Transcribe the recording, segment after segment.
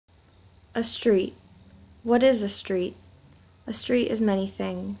A street. What is a street? A street is many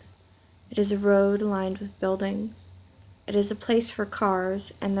things. It is a road lined with buildings. It is a place for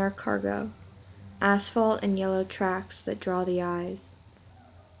cars and their cargo, asphalt and yellow tracks that draw the eyes.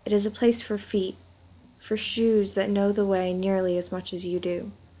 It is a place for feet, for shoes that know the way nearly as much as you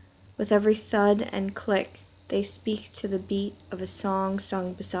do. With every thud and click, they speak to the beat of a song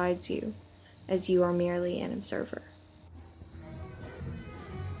sung beside you, as you are merely an observer.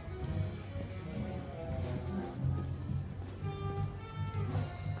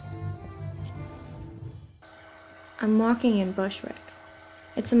 I'm walking in Bushwick.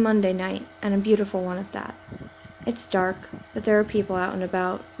 It's a Monday night, and a beautiful one at that. It's dark, but there are people out and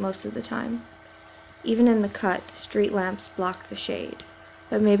about most of the time. Even in the cut, the street lamps block the shade,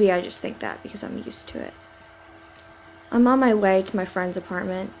 but maybe I just think that because I'm used to it. I'm on my way to my friend's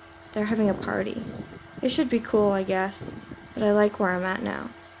apartment. They're having a party. It should be cool, I guess, but I like where I'm at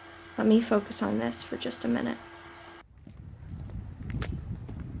now. Let me focus on this for just a minute.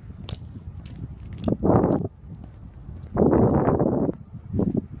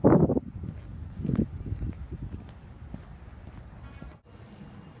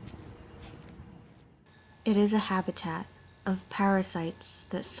 It is a habitat of parasites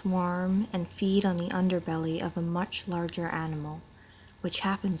that swarm and feed on the underbelly of a much larger animal, which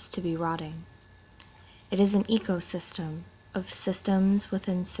happens to be rotting. It is an ecosystem of systems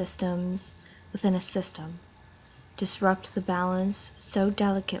within a system. Disrupt the balance so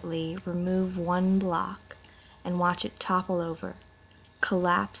delicately, remove one block, and watch it topple over,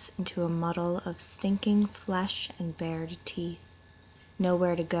 collapse into a muddle of stinking flesh and bared teeth.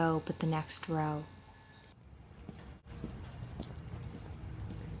 Nowhere to go but the next row.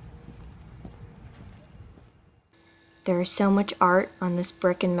 There is so much art on this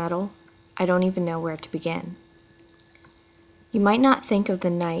brick and metal, I don't even know where to begin. You might not think of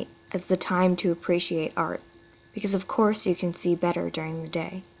the night as the time to appreciate art, because of course you can see better during the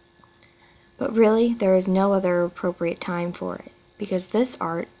day. But really, there is no other appropriate time for it, because this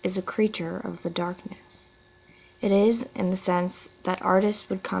art is a creature of the darkness. It is, in the sense that artists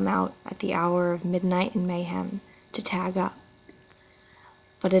would come out at the hour of midnight and mayhem to tag up.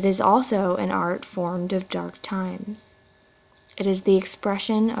 But it is also an art formed of dark times. It is the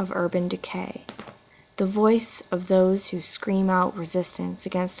expression of urban decay, the voice of those who scream out resistance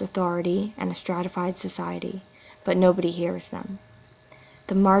against authority and a stratified society, but nobody hears them.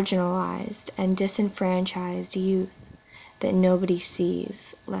 The marginalized and disenfranchised youth that nobody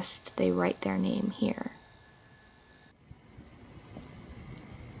sees lest they write their name here.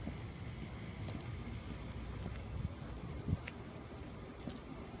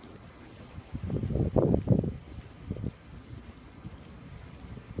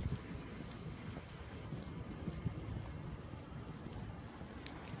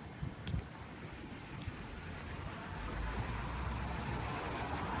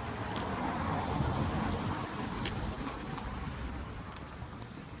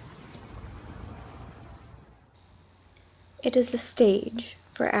 It is a stage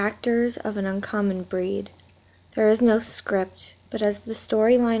for actors of an uncommon breed. There is no script, but as the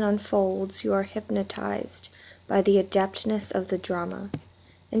storyline unfolds, you are hypnotized by the adeptness of the drama,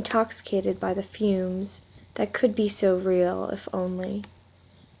 intoxicated by the fumes that could be so real if only.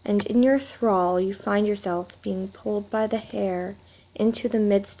 And in your thrall, you find yourself being pulled by the hair into the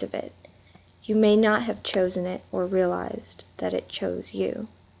midst of it. You may not have chosen it or realized that it chose you.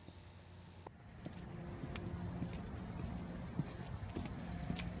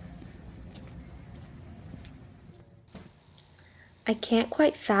 I can't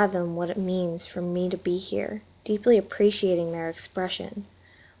quite fathom what it means for me to be here, deeply appreciating their expression,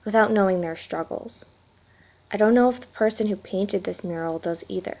 without knowing their struggles. I don't know if the person who painted this mural does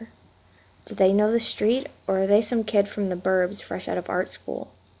either. Do they know the street, or are they some kid from the burbs fresh out of art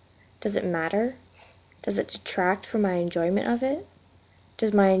school? Does it matter? Does it detract from my enjoyment of it?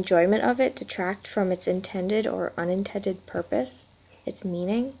 Does my enjoyment of it detract from its intended or unintended purpose, its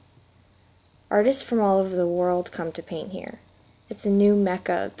meaning? Artists from all over the world come to paint here. It's a new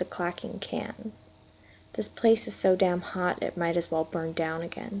mecca of the clacking cans. This place is so damn hot it might as well burn down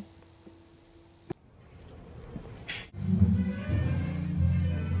again.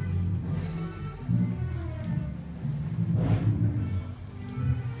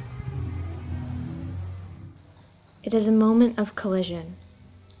 It is a moment of collision,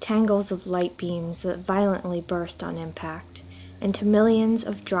 tangles of light beams that violently burst on impact into millions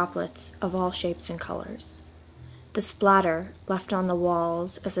of droplets of all shapes and colors. The splatter left on the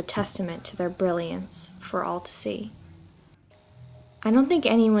walls as a testament to their brilliance for all to see. I don't think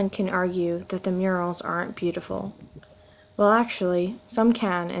anyone can argue that the murals aren't beautiful. Well, actually, some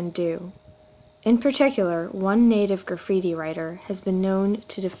can and do. In particular, one native graffiti writer has been known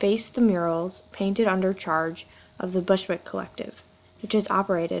to deface the murals painted under charge of the Bushwick Collective, which is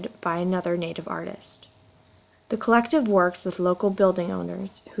operated by another native artist. The collective works with local building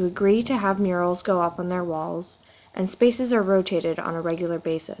owners who agree to have murals go up on their walls, and spaces are rotated on a regular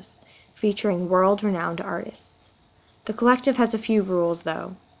basis, featuring world-renowned artists. The collective has a few rules,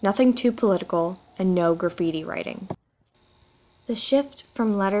 though, nothing too political, and no graffiti writing. The shift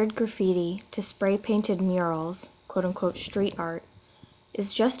from lettered graffiti to spray-painted murals, quote-unquote street art,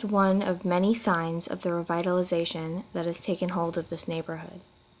 is just one of many signs of the revitalization that has taken hold of this neighborhood.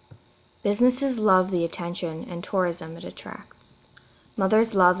 Businesses love the attention and tourism it attracts.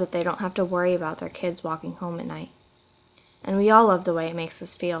 Mothers love that they don't have to worry about their kids walking home at night. And we all love the way it makes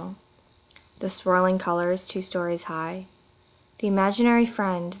us feel. The swirling colors 2 stories high, the imaginary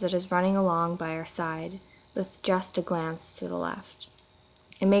friend that is running along by our side with just a glance to the left.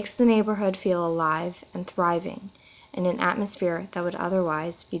 It makes the neighborhood feel alive and thriving in an atmosphere that would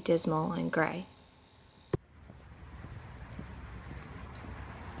otherwise be dismal and gray.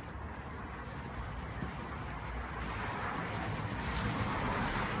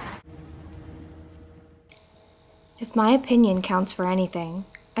 If my opinion counts for anything,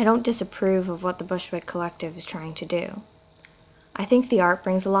 I don't disapprove of what the Bushwick Collective is trying to do. I think the art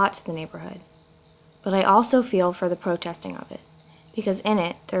brings a lot to the neighborhood, but I also feel for the protesting of it, because in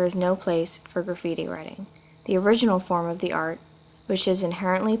it there is no place for graffiti writing, the original form of the art, which is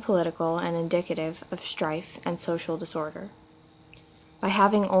inherently political and indicative of strife and social disorder. By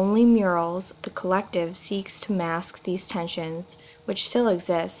having only murals, the collective seeks to mask these tensions which still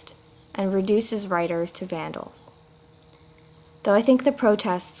exist and reduces writers to vandals. Though I think the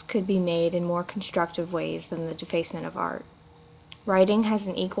protests could be made in more constructive ways than the defacement of art. Writing has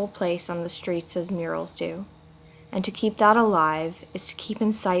an equal place on the streets as murals do, and to keep that alive is to keep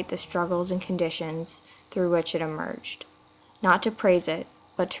in sight the struggles and conditions through which it emerged, not to praise it,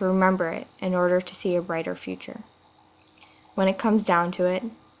 but to remember it in order to see a brighter future. When it comes down to it,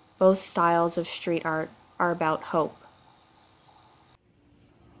 both styles of street art are about hope.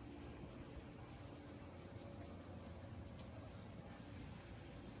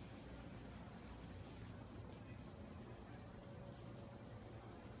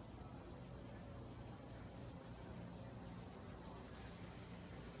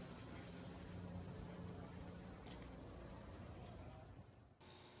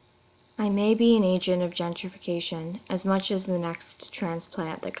 I may be an agent of gentrification as much as the next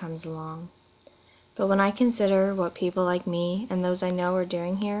transplant that comes along. But when I consider what people like me and those I know are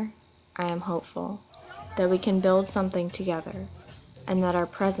doing here, I am hopeful that we can build something together and that our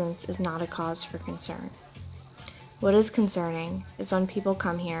presence is not a cause for concern. What is concerning is when people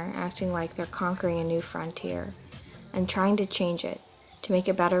come here acting like they're conquering a new frontier and trying to change it to make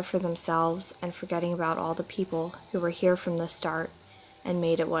it better for themselves and forgetting about all the people who were here from the start and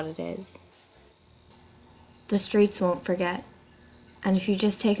made it what it is. The streets won't forget, and if you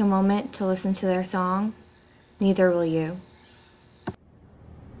just take a moment to listen to their song, neither will you.